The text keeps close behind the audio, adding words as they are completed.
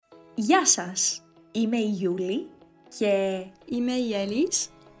Γεια σας, είμαι η Γιούλη και είμαι η Ellis.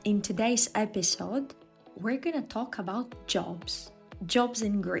 In today's episode, we're gonna talk about jobs. Jobs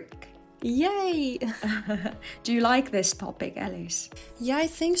in Greek. Yay! Do you like this topic, Ellis? Yeah, I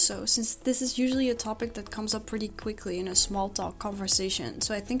think so, since this is usually a topic that comes up pretty quickly in a small talk conversation, so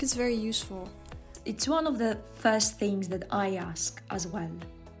I think it's very useful. It's one of the first things that I ask as well.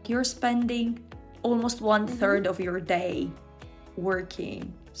 You're spending almost one-third of your day working,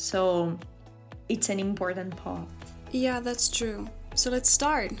 so it's an important part. Yeah, that's true. So let's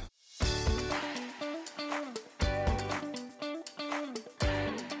start.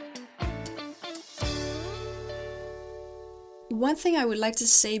 One thing I would like to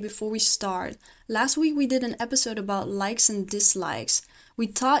say before we start. Last week we did an episode about likes and dislikes. We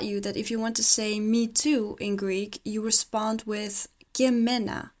taught you that if you want to say me too in Greek, you respond with και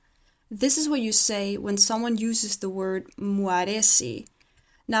εμένα. This is what you say when someone uses the word μου αρέσει.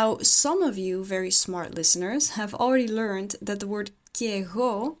 Now, some of you very smart listeners have already learned that the word και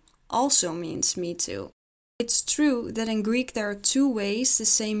εγώ also means me too. It's true that in Greek there are two ways to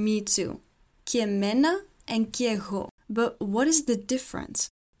say me too, και εμένα and και εγώ. But what is the difference?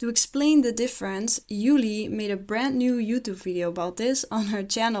 To explain the difference, Yuli made a brand new YouTube video about this on her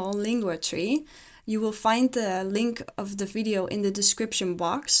channel LinguaTree. You will find the link of the video in the description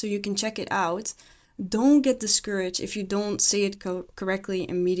box so you can check it out. Don't get discouraged if you don't say it correctly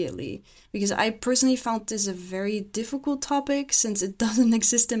immediately, because I personally found this a very difficult topic since it doesn't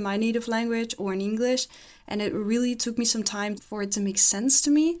exist in my native language or in English, and it really took me some time for it to make sense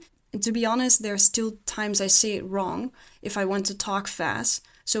to me. And to be honest, there are still times I say it wrong if I want to talk fast.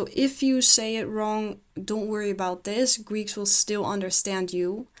 So if you say it wrong, don't worry about this. Greeks will still understand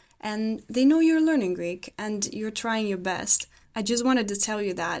you, and they know you're learning Greek and you're trying your best. I just wanted to tell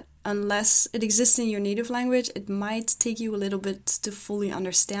you that unless it exists in your native language, it might take you a little bit to fully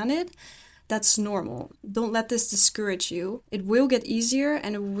understand it. That's normal. Don't let this discourage you. It will get easier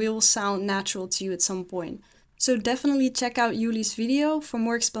and it will sound natural to you at some point. So definitely check out Yuli's video for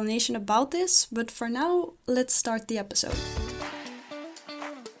more explanation about this, but for now, let's start the episode.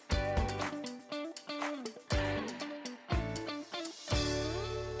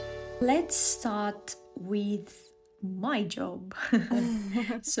 Let's start with my job.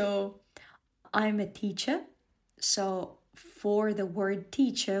 So I'm a teacher. So for the word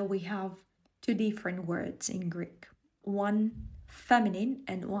teacher, we have two different words in Greek. One feminine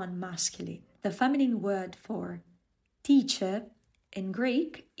and one masculine. The feminine word for teacher in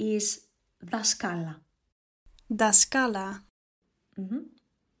Greek is daskala. Daskala. Mm-hmm.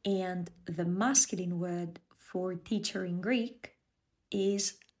 And the masculine word for teacher in Greek is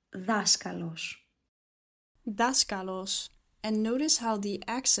daskalos. Daskalos. And notice how the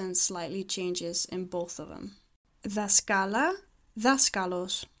accent slightly changes in both of them. Daskala,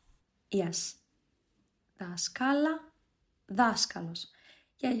 daskalos. Yes. Daskala, daskalos.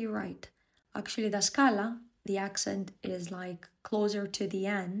 Yeah, you're right. Actually, daskala, the accent is like closer to the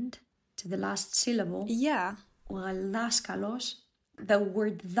end, to the last syllable. Yeah. While daskalos, the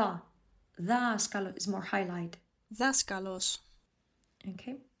word daskalos is more highlight. Daskalos.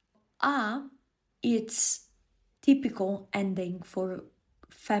 Okay. It's typical ending for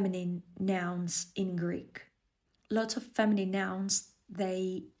feminine nouns in Greek. Lots of feminine nouns,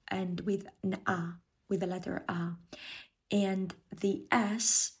 they end with an with the letter a. And the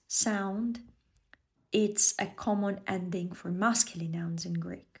S sound, it's a common ending for masculine nouns in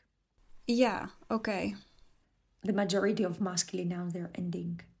Greek. Yeah, okay. The majority of masculine nouns, they're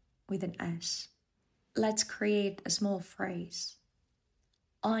ending with an S. Let's create a small phrase.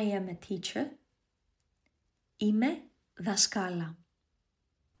 I am a teacher. Είμαι δασκάλα.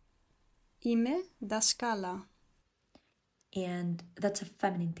 Είμαι δασκάλα. And that's a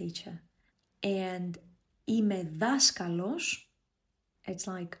feminine teacher. And είμαι δάσκαλος, it's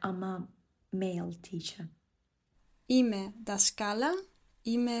like I'm a male teacher. Είμαι δασκάλα,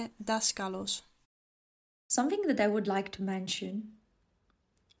 είμαι δάσκαλος. Something that I would like to mention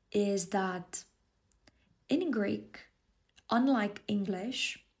is that in Greek, unlike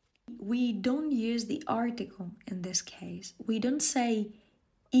English, we don't use the article in this case. We don't say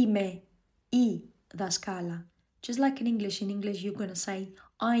είμαι η δασκάλα. Just like in English you're going to say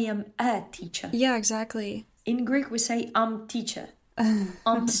I am a teacher. Yeah, exactly. In Greek we say I'm teacher.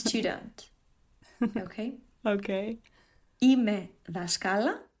 I'm student. Okay? Okay. Είμαι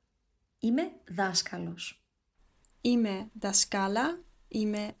δασκάλα, είμαι δάσκαλος. Είμαι δασκάλα,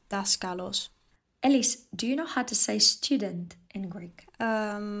 είμαι δάσκαλος. Ellis, do you know how to say student in Greek?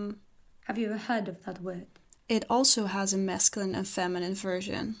 Have you ever heard of that word? It also has a masculine and feminine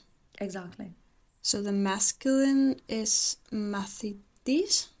version. Exactly. So the masculine is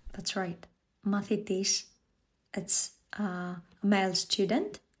μαθητής. That's right. Μαθητής, it's a male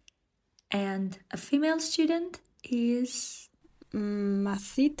student. And a female student is...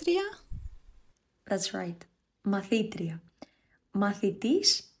 Μαθήτρια. That's right. Μαθήτρια.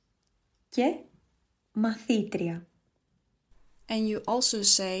 Μαθητής και μαθήτρια. And you also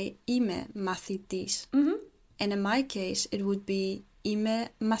say είμαι μαθητής. And in my case, it would be είμαι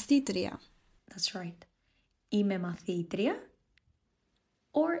μαθήτρια. That's right. Είμαι μαθήτρια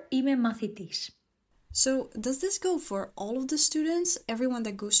or είμαι μαθητής. So, does this go for all of the students, everyone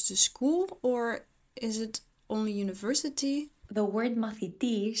that goes to school, or is it only university? The word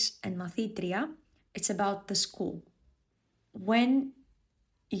μαθητής and μαθήτρια, it's about the school. When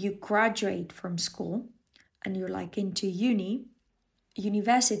you graduate from school and you're like into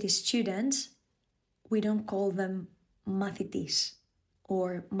university students, we don't call them μαθητής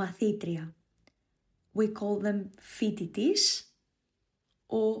or μαθήτρια. We call them φοιτητής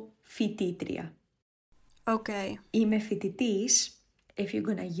or φοιτήτρια. Okay. Είμαι φοιτητής, if you're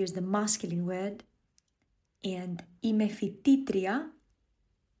gonna use the masculine word, and είμαι φοιτήτρια,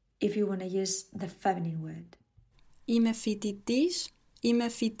 if you wanna use the feminine word. Είμαι φοιτητής, είμαι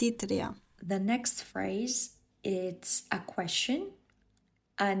φοιτήτρια. The next phrase, it's a question,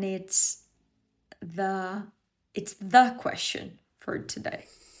 and it's the question for today.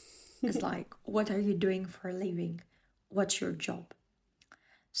 It's like, what are you doing for a living? What's your job?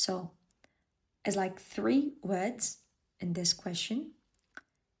 So, it's like 3 words in this question.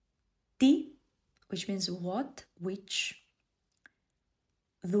 Τι, which means what, which.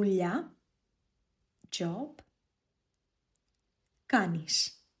 Δουλειά, job.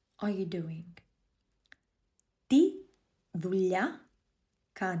 Κάνεις, are you doing? Τι δουλειά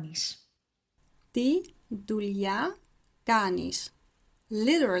κάνεις? Τι δουλειά κάνεις?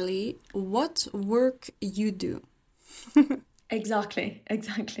 Literally, what work you do.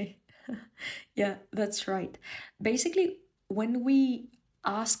 Exactly. Yeah, that's right. Basically, when we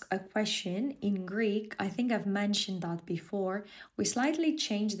ask a question in Greek, I think I've mentioned that before, we slightly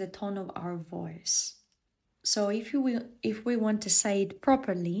change the tone of our voice. So if we want to say it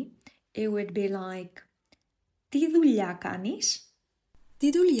properly, it would be like, τι δουλειά κάνεις?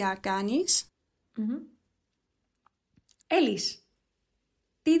 Τι δουλειά κάνεις? Έλλης,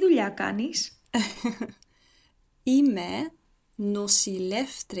 τι δουλειά κάνεις? Είμαι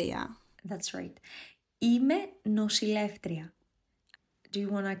νοσηλεύτρια. That's right. Είμαι νοσηλεύτρια. Do you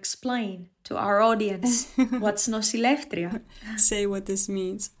want to explain to our audience what's νοσηλεύτρια? Say what this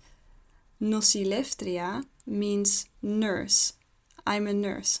means. Νοσηλεύτρια means nurse. I'm a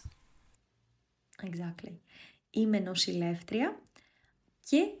nurse. Exactly. Είμαι νοσηλεύτρια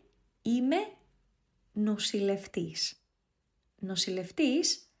και είμαι νοσηλευτής.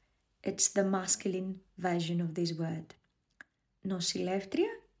 Νοσηλευτής, it's the masculine version of this word. Νοσηλεύτρια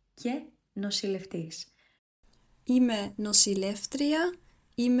και νοσηλευτής. Είμαι νοσηλεύτρια,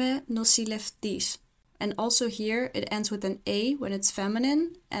 είμαι νοσηλευτής. And also here it ends with an A when it's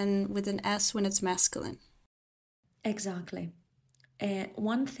feminine and with an S when it's masculine. Exactly.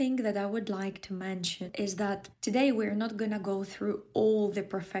 One thing that I would like to mention is that today we're not going to go through all the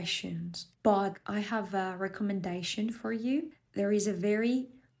professions, but I have a recommendation for you. There is a very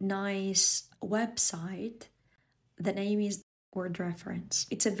nice website. The name is Word Reference.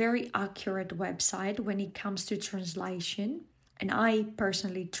 It's a very accurate website when it comes to translation, and I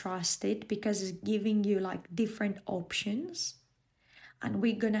personally trust it because it's giving you like different options, and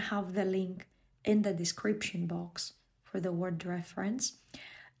we're going to have the link in the description box for the Word Reference.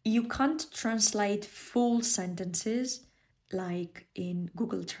 You can't translate full sentences like in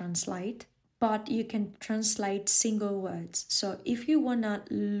Google Translate, but you can translate single words. So if you want to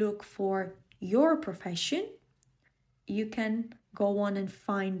look for your profession, you can go on and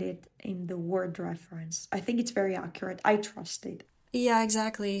find it in the Word Reference. I think it's very accurate. I trust it. Yeah,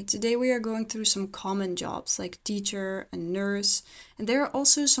 exactly. Today we are going through some common jobs like teacher and nurse, and there are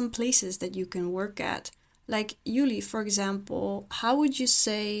also some places that you can work at. Like Yuli, for example, how would you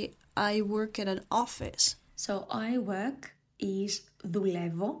say I work at an office? So I work is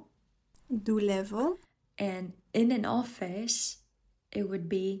δουλεύω. Δουλεύω. And in an office, it would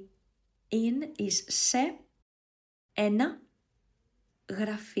be in is σε ένα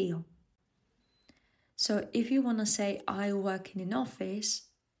γραφείο. So if you want to say I work in an office,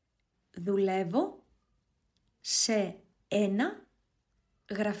 δουλεύω σε ένα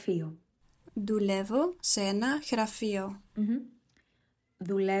γραφείο. Δουλεύω σε ένα γραφείο.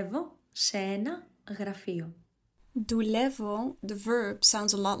 Δουλεύω σε ένα γραφείο. Δουλεύω, the verb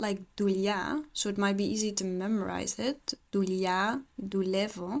sounds a lot like δουλειά, so it might be easy to memorize it. Δουλειά,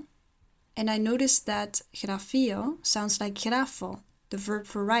 δουλεύω. And I noticed that γραφείο sounds like γράφω. the verb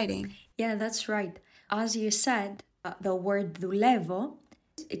for writing. Yeah, that's right. As you said, the word δουλεύω,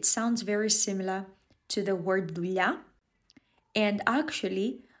 it sounds very similar to the word δουλειά. And actually,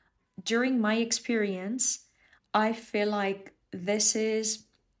 during my experience, I feel like this is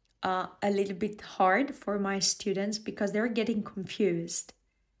a little bit hard for my students because they're getting confused.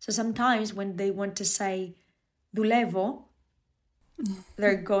 So sometimes when they want to say δουλεύω,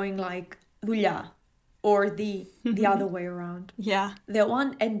 they're going like δουλειά or the other way around. Yeah. The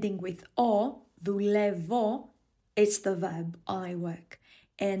one ending with o, δουλεύω, it's the verb I work.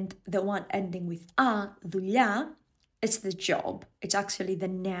 And the one ending with a, δουλειά, it's the job. It's actually the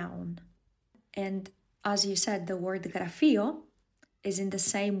noun. And as you said, the word γραφείο is in the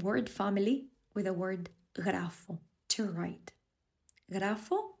same word family with the word γράφω, to write.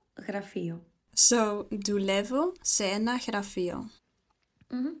 Γράφω, γραφείο. So, δουλεύω σε ένα γραφείο.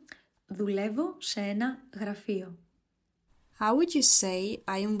 Δουλεύω σε ένα γραφείο. How would you say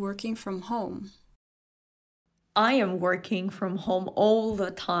I am working from home? I am working from home all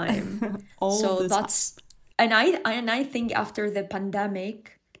the time. All the that's and I think after the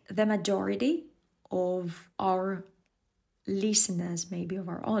pandemic, the majority of our listeners, maybe of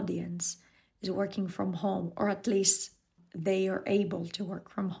our audience, is working from home, or at least they are able to work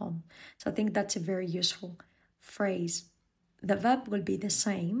from home. So I think that's a very useful phrase. The verb will be the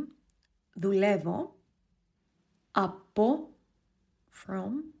same. Δουλεύω, από,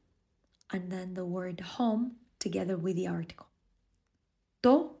 from, and then the word home together with the article.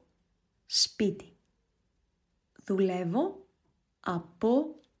 Το σπίτι. Δουλεύω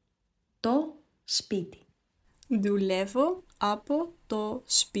από το σπίτι. Δουλεύω από το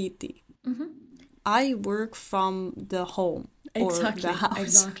σπίτι. I work from the home or the house.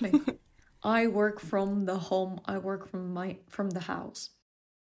 Exactly. I work from the home. I work from the house.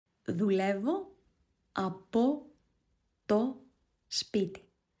 Δουλεύω από το σπίτι.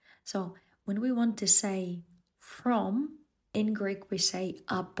 So when we want to say from, in Greek we say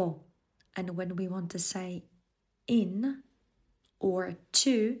από. And when we want to say in or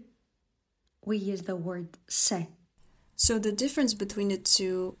to, we use the word σε. So the difference between the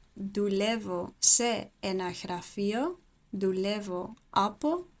two, δουλεύω σε ένα γραφείο, δουλεύω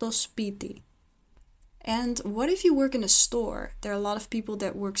από το σπίτι. And what if you work in a store? There are a lot of people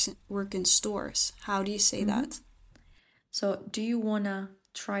that work in stores. How do you say that? So do you want to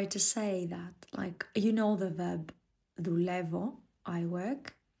try to say that? Like, you know the verb δουλεύω, I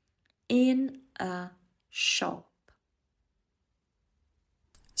work, in a shop.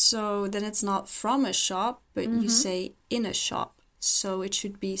 So then it's not from a shop, but you say in a shop. So it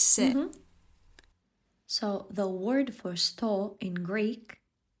should be σε. So the word for store in Greek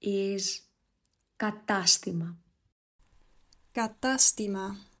is κατάστημα.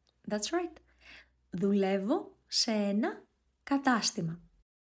 Κατάστημα. That's right. Δουλεύω σε ένα κατάστημα.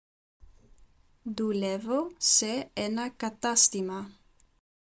 Δουλεύω σε ένα κατάστημα.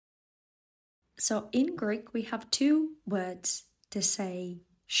 So in Greek we have two words to say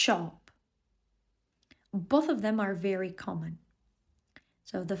shop. Both of them are very common.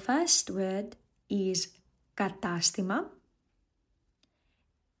 So the first word is κατάστημα,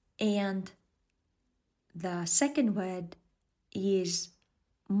 and the second word is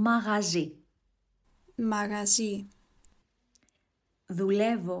μαγαζί. Μαγαζί.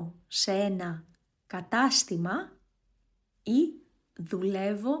 Δουλεύω σε ένα κατάστημα ή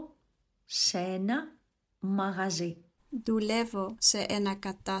δουλεύω σε ένα μαγαζί. Δουλεύω σε ένα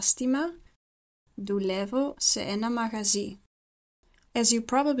κατάστημα. Δουλεύω σε ένα μαγαζί. As you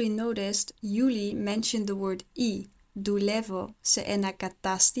probably noticed, Yuli mentioned the word I. Δουλεύω σε ένα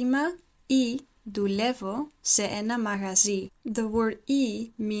κατάστημα ή δουλεύω σε ένα μαγαζί. The word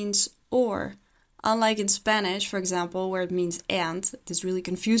I means or. Unlike in Spanish, for example, where it means and, this really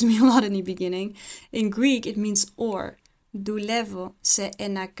confused me a lot in the beginning. In Greek, it means or. Δουλεύω σε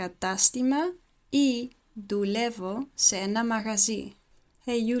ένα κατάστημα ή δουλεύω σε ένα μαγαζί.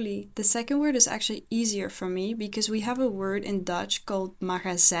 Hey Yuli, the second word is actually easier for me because we have a word in Dutch called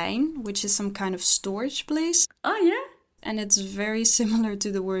magazijn, which is some kind of storage place. Oh, yeah? And it's very similar to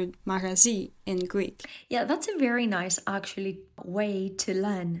the word magazine in Greek. Yeah, that's a very nice, actually, way to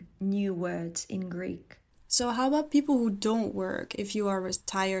learn new words in Greek. So how about people who don't work? If you are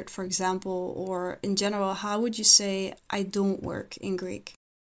retired, for example, or in general, how would you say I don't work in Greek?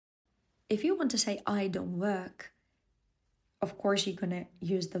 If you want to say I don't work, of course you're going to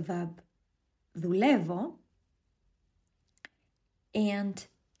use the verb δουλεύω and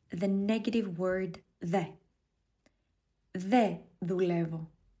the negative word δε. Δε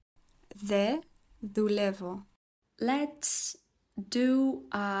δουλεύω. Δε δουλεύω. Let's do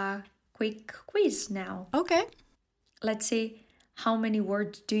a quick quiz now. Okay. Let's see How many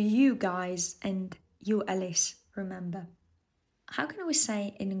words do you guys and you, Alice, remember? How can we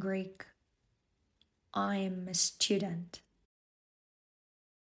say in Greek, I'm a student?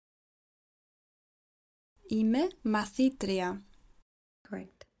 Είμαι μαθήτρια.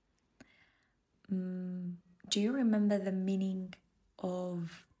 Correct. Do you remember the meaning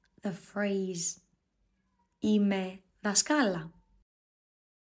of the phrase είμαι δασκάλα?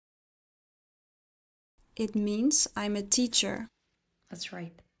 It means I'm a teacher. That's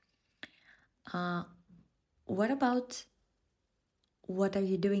right. What about what are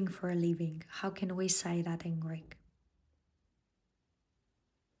you doing for a living? How can we say that in Greek?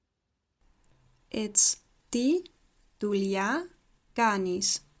 It's τι δουλειά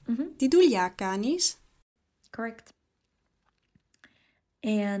κάνεις. Τι δουλειά κάνεις? Correct.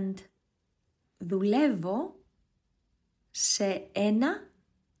 And δουλεύω σε ένα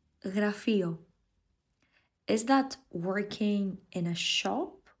γραφείο. Is that working in a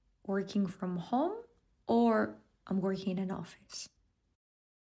shop, working from home, or I'm working in an office?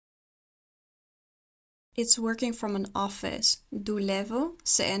 It's working from an office. Δουλεύω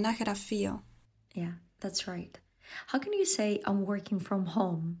σε ένα γραφείο. Yeah, that's right. How can you say I'm working from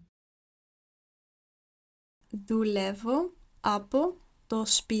home? Δουλεύω από το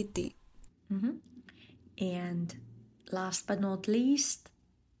σπίτι. And last but not least,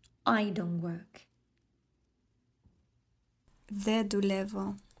 I don't work. Δεν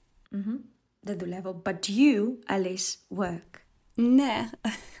δουλεύω. Δεν δουλεύω. But you, Alice, work. Ναι.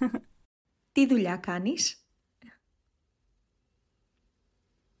 Τι δουλειά κάνεις?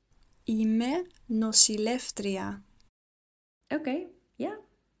 Είμαι νοσηλεύτρια. Okay, yeah,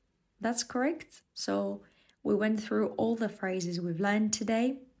 that's correct. So we went through all the phrases we've learned today.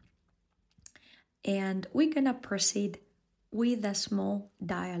 And we're gonna proceed with a small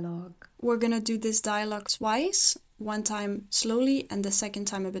dialogue. We're gonna do this dialogue twice, one time slowly and the second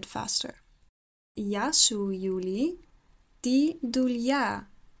time a bit faster. Γεια σου, Ιούλη. Τι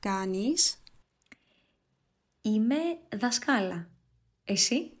δουλειά κάνεις? Είμαι δασκάλα.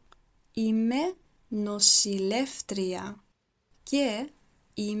 Εσύ? Είμαι νοσηλεύτρια και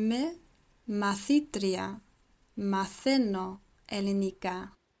είμαι μαθήτρια. Μαθαίνω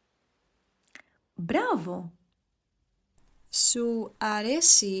ελληνικά. Μπράβο! Σου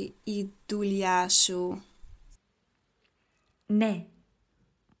αρέσει η δουλειά σου? Ναι,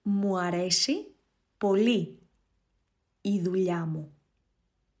 μου αρέσει πολύ η δουλειά μου.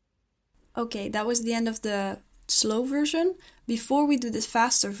 Okay, that was the end of the slow version. Before we do the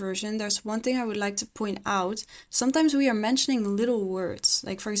faster version, there's one thing I would like to point out. Sometimes we are mentioning little words.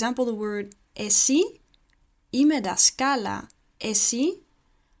 Like, for example, the word εσύ, είμαι δασκάλα. Εσύ,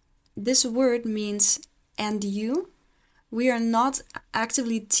 this word means and you. We are not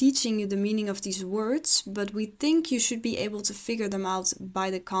actively teaching you the meaning of these words, but we think you should be able to figure them out by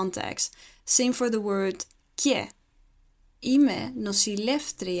the context. Same for the word και. Είμαι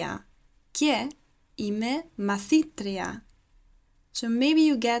νοσηλεύτρια και είμαι μαθήτρια. So maybe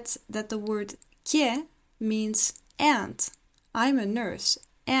you get that the word και means and. I'm a nurse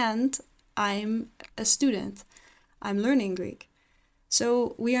and I'm a student. I'm learning Greek.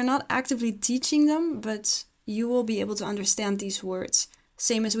 So we are not actively teaching them, but you will be able to understand these words.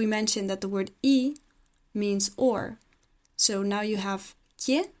 Same as we mentioned that the word ή means or. So now you have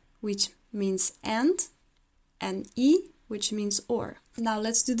και, which means and ή, which means or. Now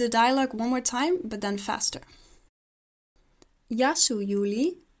let's do the dialogue one more time, but then faster. Γεια σου,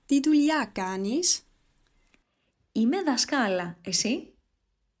 Ιούλη. Τι δουλειά κάνεις? Είμαι δασκάλα. Εσύ?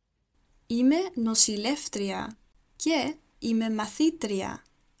 Είμαι νοσηλεύτρια και είμαι μαθήτρια.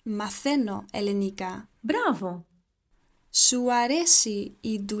 Μαθαίνω ελληνικά. Μπράβο! Σου αρέσει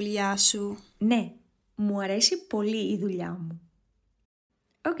η δουλειά σου? Ναι, μου αρέσει πολύ η δουλειά μου.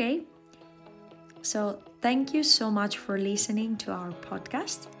 Okay, so thank you so much for listening to our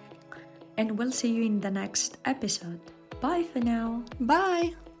podcast and we'll see you in the next episode. Bye for now. Bye!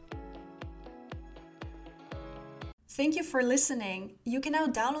 Thank you for listening. You can now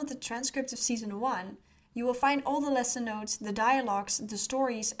download the transcript of Season 1. You will find all the lesson notes, the dialogues, the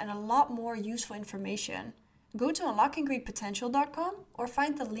stories, and a lot more useful information. Go to unlockinggreekpotential.com or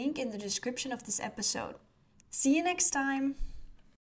find the link in the description of this episode. See you next time!